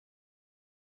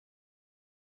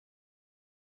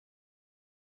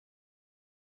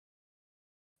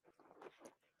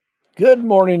Good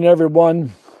morning,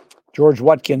 everyone. George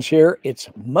Watkins here. It's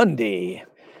Monday,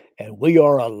 and we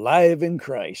are alive in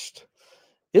Christ.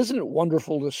 Isn't it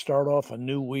wonderful to start off a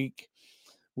new week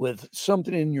with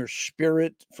something in your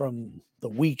spirit from the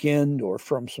weekend or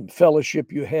from some fellowship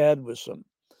you had with some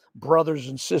brothers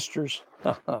and sisters?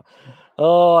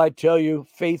 Oh, I tell you,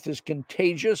 faith is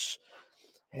contagious,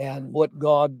 and what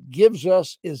God gives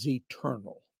us is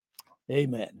eternal.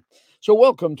 Amen. So,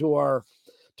 welcome to our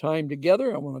time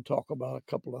together. I want to talk about a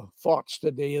couple of thoughts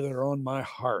today that are on my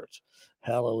heart.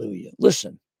 Hallelujah.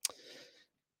 Listen,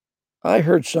 I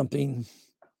heard something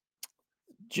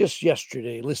just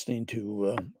yesterday listening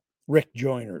to Rick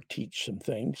Joyner teach some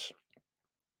things.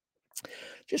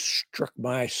 Just struck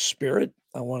my spirit.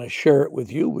 I want to share it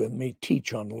with you. We may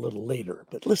teach on a little later,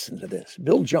 but listen to this.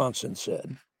 Bill Johnson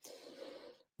said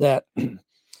that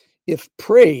if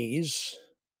praise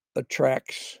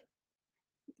attracts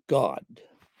God,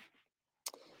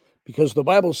 because the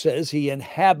Bible says he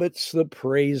inhabits the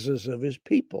praises of his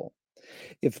people.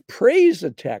 If praise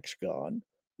attacks God,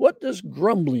 what does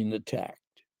grumbling attract?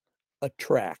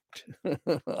 Attack.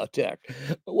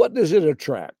 What does it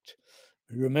attract?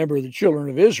 Remember the children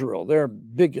of Israel,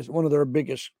 one of their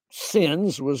biggest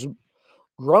sins was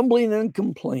grumbling and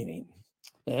complaining.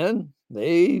 And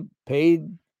they paid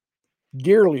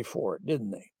dearly for it, didn't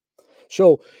they?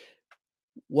 So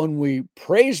when we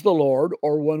praise the Lord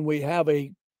or when we have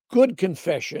a good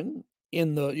confession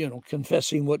in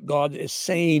confessing what God is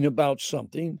saying about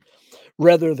something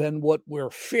rather than what we're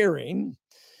fearing,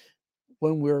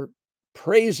 when we're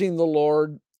praising the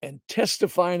Lord and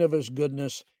testifying of his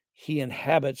goodness, he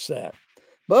inhabits that.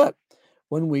 But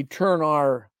when we turn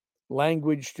our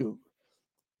language to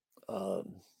uh,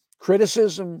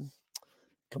 criticism,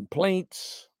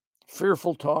 complaints,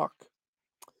 fearful talk,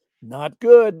 not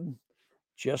good,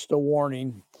 just a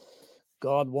warning.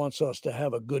 God wants us to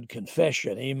have a good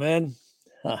confession. Amen.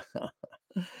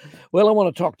 Well, I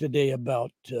want to talk today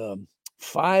about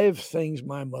 5 things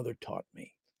my mother taught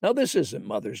me. Now, this isn't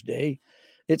Mother's Day,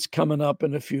 it's coming up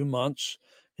in a few months,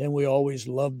 and we always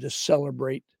love to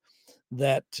celebrate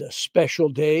that special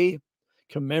day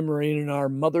commemorating our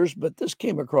mothers. But this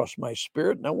came across my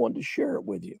spirit, and I wanted to share it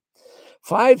with you.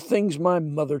 5 things my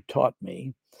mother taught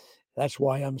me. That's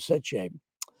why I'm such a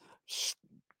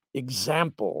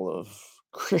example of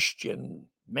Christian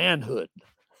manhood.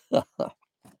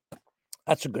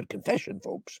 That's a good confession,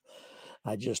 folks.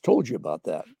 I just told you about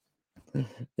that.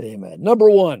 Amen. Number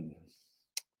 1,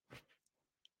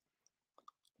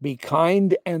 be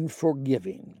kind and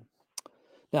forgiving.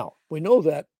 Now, we know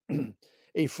that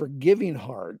a forgiving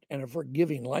heart and a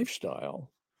forgiving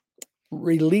lifestyle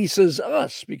releases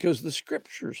us because the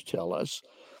scriptures tell us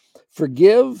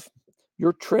forgive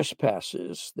your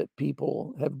trespasses that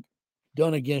people have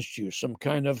done against you, some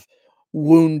kind of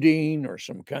wounding or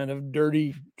some kind of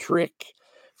dirty trick.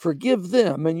 Forgive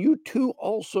them, and you too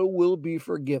also will be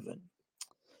forgiven.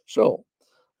 So,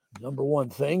 number 1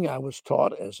 thing I was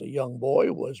taught as a young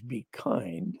boy was be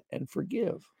kind and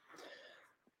forgive.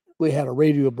 We had a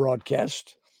radio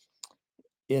broadcast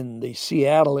in the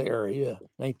Seattle area,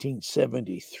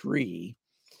 1973,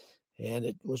 and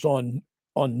it was on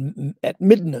at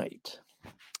midnight.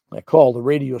 I called the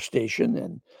radio station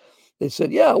and they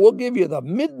said, "Yeah, we'll give you the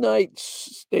midnight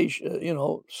station,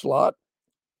 slot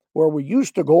where we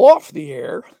used to go off the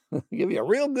air. Give you a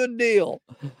real good deal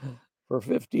for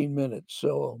 15 minutes."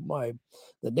 So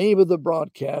the name of the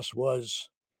broadcast was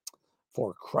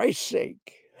 "For Christ's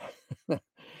Sake."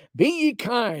 Be ye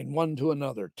kind one to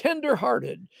another, tender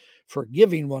hearted,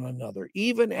 forgiving one another,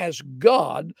 even as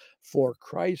God, for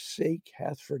Christ's sake,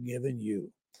 hath forgiven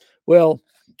you. Well,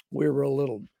 we were a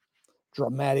little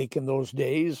dramatic in those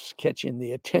days, catching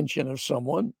the attention of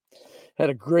someone. Had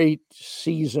a great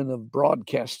season of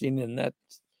broadcasting in that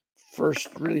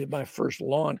really my first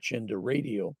launch into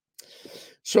radio.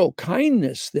 So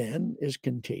kindness then is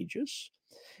contagious.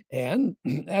 And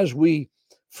as we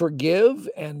forgive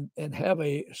and have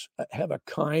a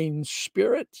kind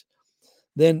spirit,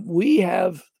 then we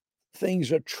have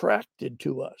things attracted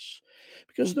to us.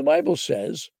 Because the Bible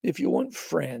says, if you want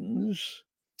friends,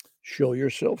 show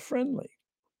yourself friendly.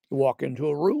 You walk into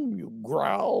a room, you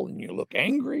growl and you look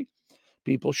angry,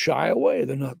 people shy away.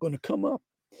 They're not going to come up.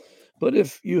 But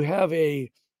if you have a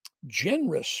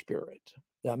generous spirit,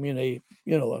 a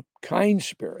kind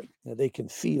spirit, they can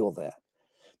feel that.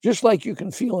 Just like you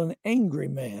can feel an angry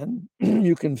man,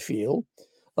 you can feel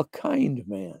a kind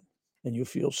man, and you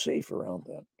feel safe around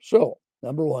them. So,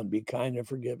 number 1, be kind and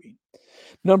forgiving.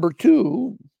 Number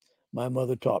 2, my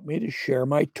mother taught me to share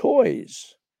my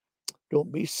toys.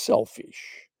 Don't be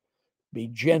selfish, be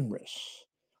generous.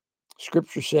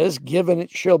 Scripture says, give and it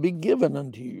shall be given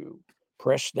unto you,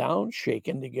 pressed down,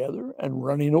 shaken together, and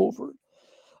running over.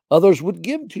 Others would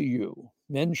give to you.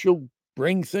 Men shall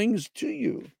bring things to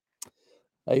you.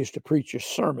 I used to preach a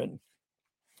sermon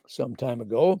some time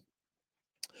ago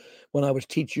when I was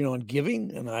teaching on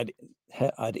giving, and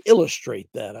I'd illustrate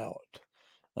that out.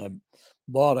 I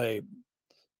bought a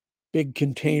big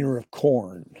container of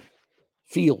corn,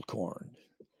 field corn,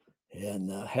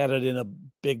 and had it in a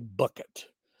big bucket.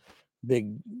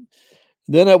 Then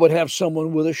I would have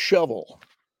someone with a shovel,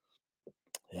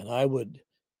 and I would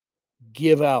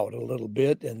give out a little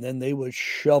bit, and then they would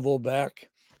shovel back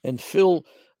and fill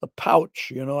a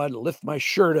pouch. I'd lift my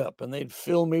shirt up, and they'd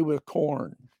fill me with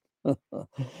corn.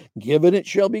 Given it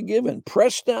shall be given,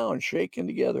 pressed down, shaken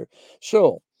together.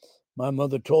 So my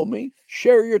mother told me,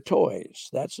 share your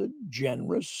toys. That's a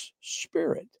generous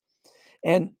spirit.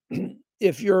 And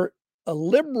if you're a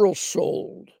liberal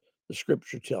souled, the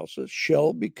scripture tells us,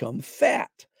 shall become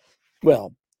fat.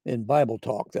 Well, in Bible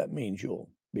talk, that means you'll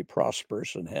be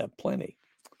prosperous and have plenty.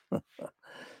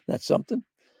 That's something.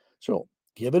 So,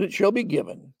 given it shall be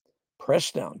given.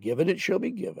 Pressed down, given it shall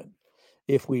be given.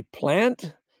 If we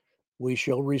plant, we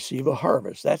shall receive a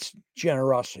harvest. That's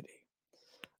generosity.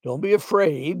 Don't be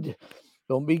afraid.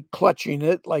 Don't be clutching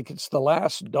it like it's the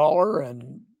last dollar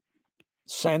and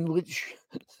sandwich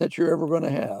that you're ever going to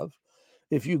have.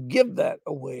 If you give that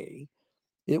away,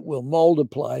 it will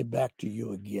multiply back to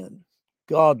you again.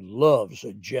 God loves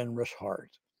a generous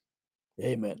heart.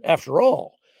 Amen. After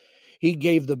all, he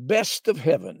gave the best of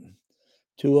heaven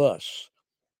to us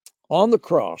on the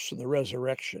cross and the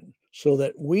resurrection so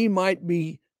that we might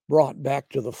be brought back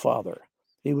to the Father.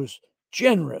 He was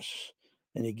generous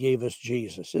and he gave us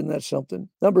Jesus. Isn't that something?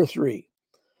 Number 3,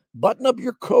 button up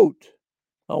your coat.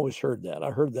 I always heard that.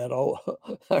 I heard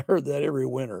that every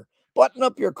winter. Button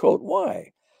up your coat.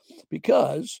 Why?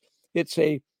 Because it's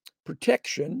a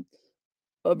protection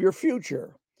of your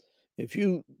future. If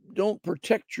you don't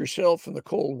protect yourself in the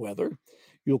cold weather,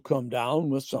 you'll come down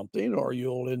with something, or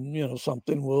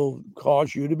something will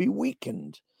cause you to be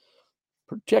weakened.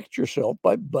 Protect yourself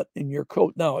by buttoning your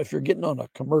coat. Now, if you're getting on a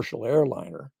commercial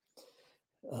airliner,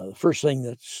 the first thing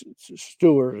that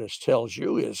stewardess tells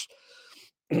you is,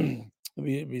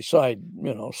 beside,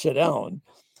 sit down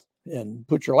and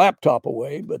put your laptop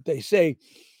away. But they say,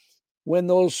 when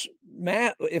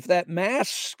if that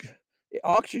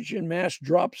oxygen mask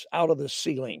drops out of the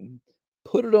ceiling,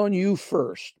 put it on you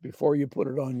first before you put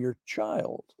it on your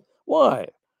child. Why?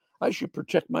 I should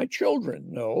protect my children.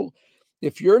 No,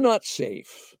 if you're not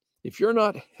safe, if you're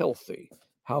not healthy,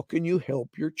 how can you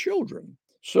help your children?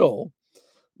 So,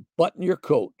 button your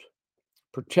coat,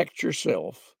 protect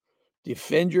yourself,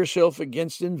 defend yourself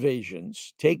against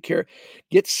invasions, take care,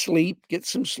 get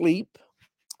some sleep,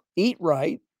 eat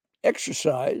right,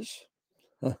 exercise.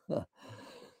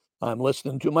 I'm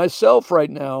listening to myself right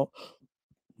now.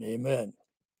 Amen.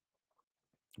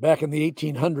 Back in the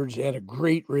 1800s, they had a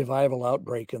great revival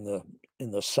outbreak in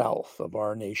the south of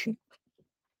our nation.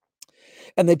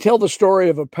 And they tell the story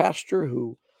of a pastor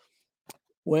who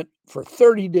went for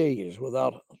 30 days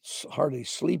without hardly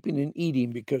sleeping and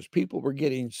eating because people were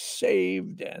getting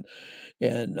saved.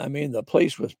 And I mean, the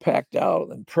place was packed out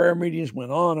and prayer meetings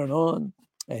went on.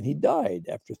 And he died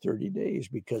after 30 days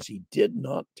because he did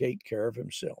not take care of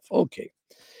himself. Okay,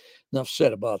 enough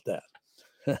said about that.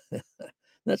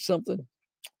 That's something.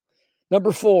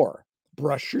 Number 4,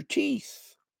 brush your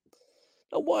teeth.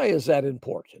 Now, why is that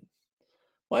important?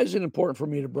 Why is it important for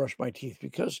me to brush my teeth?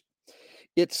 Because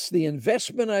it's the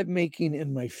investment I'm making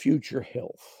in my future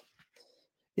health.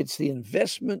 It's the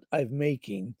investment I'm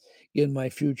making in my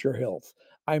future health.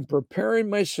 I'm preparing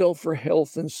myself for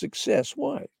health and success.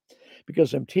 Why?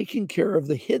 Because I'm taking care of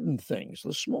the hidden things,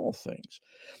 the small things.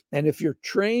 And if you're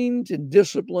trained and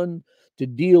disciplined to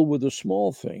deal with the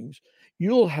small things,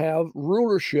 you'll have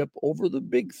rulership over the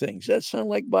big things. That sound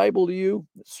like Bible to you?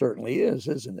 It certainly is,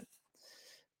 isn't it?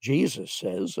 Jesus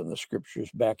says, and the scriptures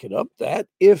back it up, that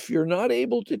if you're not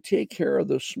able to take care of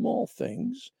the small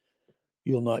things,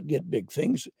 you'll not get big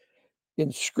things.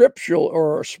 In scriptural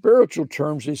or spiritual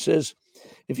terms, he says,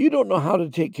 if you don't know how to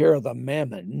take care of the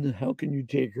mammon, how can you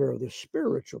take care of the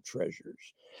spiritual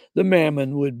treasures? The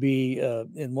mammon would be,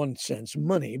 in one sense,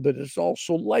 money, but it's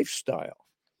also lifestyle.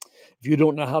 If you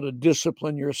don't know how to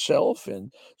discipline yourself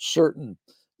in certain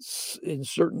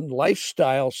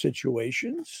lifestyle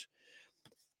situations,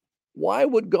 why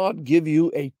would God give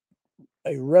you a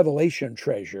revelation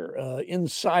treasure,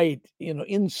 insight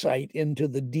into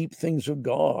the deep things of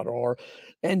God, or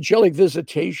angelic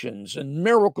visitations and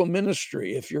miracle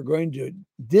ministry, if you're going to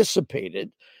dissipate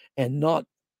it and not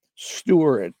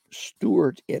steward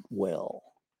it well?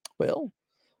 Well,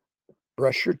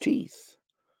 brush your teeth.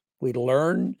 We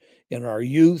learn in our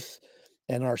youth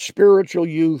and our spiritual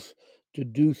youth to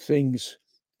do things,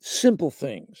 simple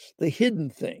things, the hidden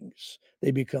things.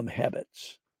 They become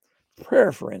habits.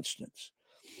 Prayer, for instance.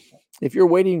 If you're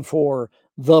waiting for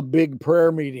the big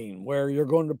prayer meeting where you're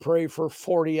going to pray for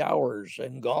 40 hours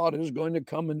and God is going to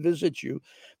come and visit you,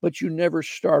 but you never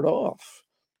start off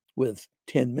with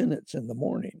 10 minutes in the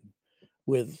morning,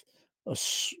 with a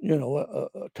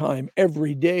time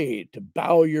every day to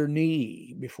bow your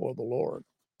knee before the Lord.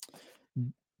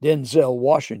 Denzel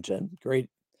Washington, great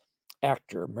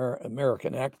actor,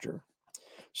 American actor,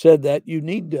 said that you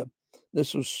need to,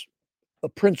 this was a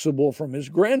principle from his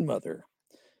grandmother,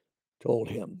 told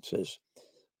him, says,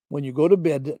 when you go to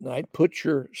bed at night, put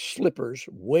your slippers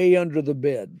way under the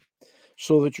bed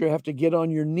so that you have to get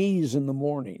on your knees in the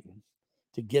morning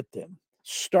to get them.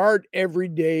 Start every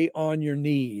day on your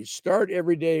knees. Start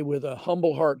every day with a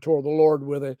humble heart toward the Lord,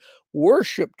 with a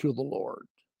worship to the Lord.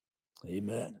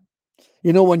 Amen.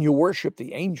 You know, when you worship,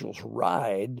 the angels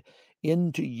ride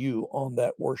into you on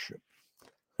that worship.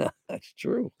 That's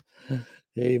true.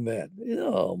 Amen.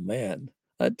 Oh, man.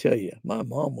 I tell you, my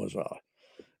mom was a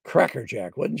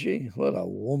crackerjack, wasn't she? What a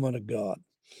woman of God.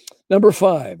 Number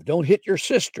 5, don't hit your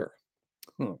sister.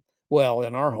 Well,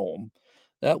 in our home,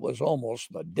 that was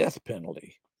almost the death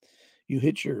penalty. You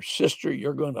hit your sister,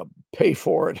 you're going to pay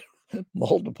for it,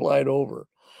 multiplied over.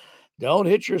 Don't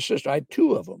hit your sister. I had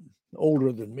 2 of them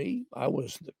older than me. I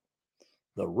was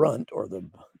the runt or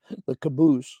the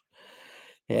caboose.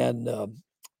 And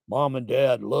mom and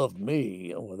dad loved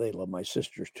me. Well, they love my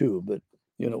sisters too. But,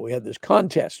 we had this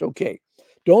contest. Okay,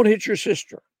 don't hit your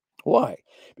sister. Why?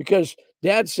 Because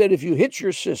dad said if you hit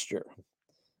your sister,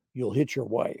 you'll hit your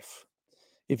wife.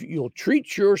 If you'll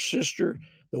treat your sister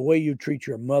the way you treat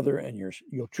your mother and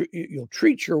you'll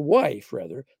treat your wife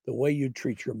rather the way you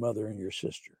treat your mother and your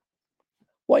sister.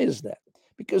 Why is that?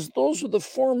 Because those are the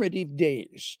formative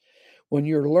days when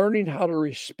you're learning how to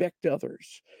respect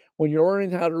others, when you're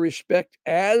learning how to respect,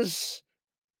 as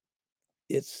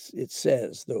it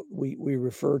says, we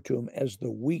refer to them as the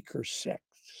weaker sex.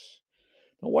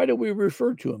 Now, why do we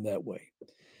refer to them that way?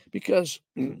 Because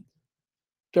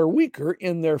they're weaker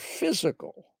in their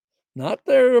physical, not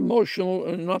their emotional,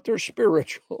 and not their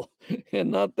spiritual,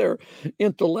 and not their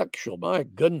intellectual. My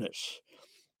goodness,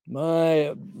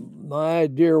 my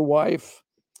dear wife,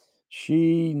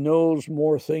 she knows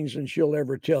more things than she'll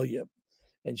ever tell you,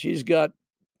 and she's got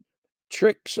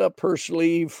tricks up her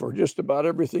sleeve for just about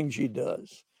everything she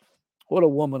does. What a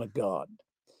woman of God.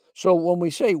 So when we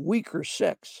say weaker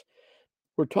sex,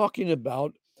 we're talking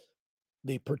about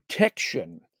the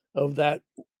protection of that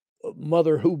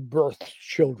mother who births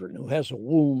children, who has a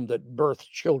womb that births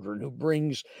children, who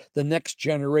brings the next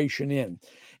generation in.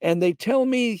 And they tell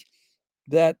me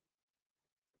that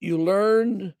you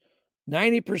learn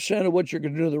 90% of what you're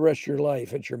going to do the rest of your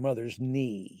life at your mother's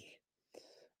knee.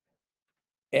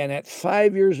 And at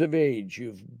 5 years of age,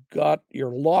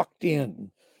 you're locked in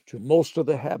to most of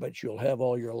the habits you'll have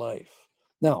all your life.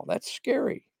 Now, that's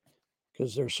scary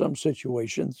because there's some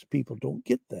situations people don't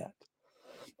get that.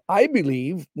 I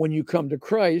believe when you come to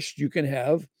Christ, you can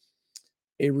have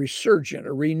a resurgent,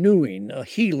 a renewing, a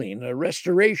healing, a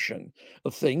restoration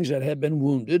of things that have been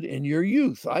wounded in your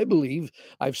youth. I believe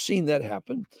I've seen that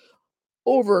happen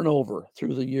over and over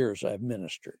through the years I've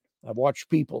ministered. I've watched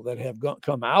people that have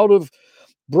come out of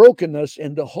brokenness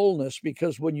into wholeness,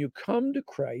 because when you come to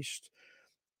Christ,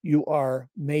 you are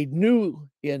made new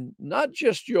in not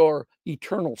just your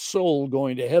eternal soul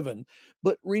going to heaven,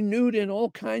 but renewed in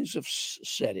all kinds of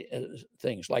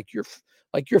things like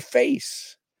your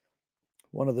face.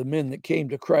 One of the men that came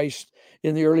to Christ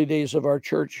in the early days of our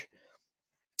church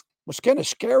was kind of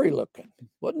scary looking.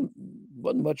 wasn't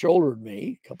much older than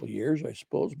me, a couple of years, I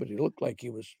suppose, but he looked like he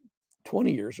was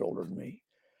 20 years older than me.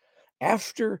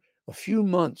 After a few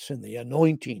months in the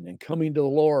anointing and coming to the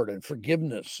Lord and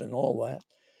forgiveness and all that,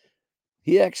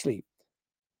 he actually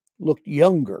looked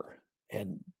younger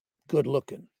and good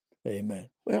looking. Amen.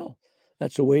 Well,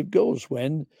 that's the way it goes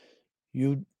when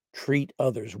you treat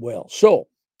others well. So,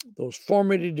 those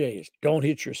formative days, don't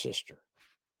hit your sister.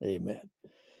 Amen.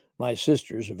 My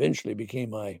sisters eventually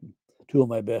became two of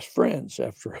my best friends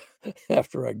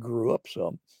after I grew up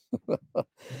some.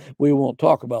 We won't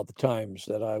talk about the times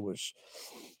that I was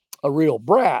a real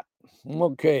brat.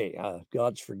 Okay,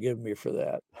 God's forgiven me for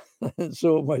that. And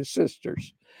so my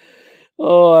sisters.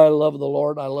 Oh, I love the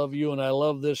Lord. I love you. And I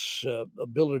love this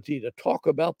ability to talk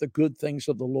about the good things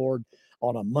of the Lord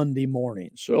on a Monday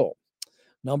morning. So,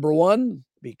 number 1,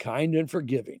 be kind and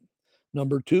forgiving.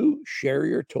 Number 2, share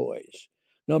your toys.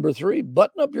 Number 3,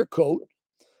 button up your coat.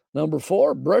 Number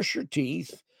 4, brush your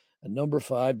teeth. And number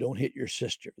 5, don't hit your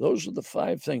sister. Those are the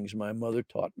 5 things my mother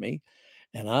taught me,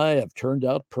 and I have turned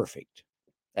out perfect.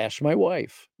 Ask my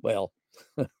wife. Well,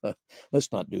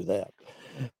 let's not do that.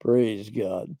 Praise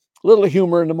God. A little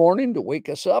humor in the morning to wake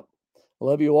us up.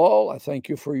 Love you all. I thank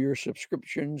you for your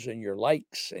subscriptions and your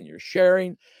likes and your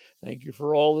sharing. Thank you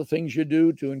for all the things you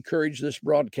do to encourage this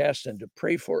broadcast and to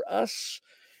pray for us.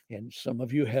 And some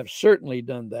of you have certainly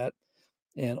done that.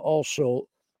 And also,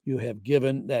 you have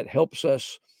given that helps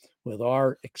us with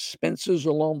our expenses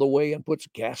along the way and puts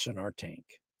gas in our tank.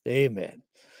 Amen.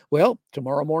 Well,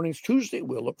 tomorrow morning's Tuesday.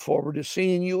 We'll look forward to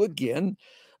seeing you again.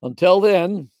 Until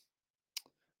then,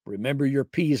 remember your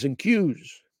P's and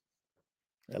Q's.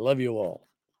 I love you all.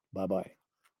 Bye bye.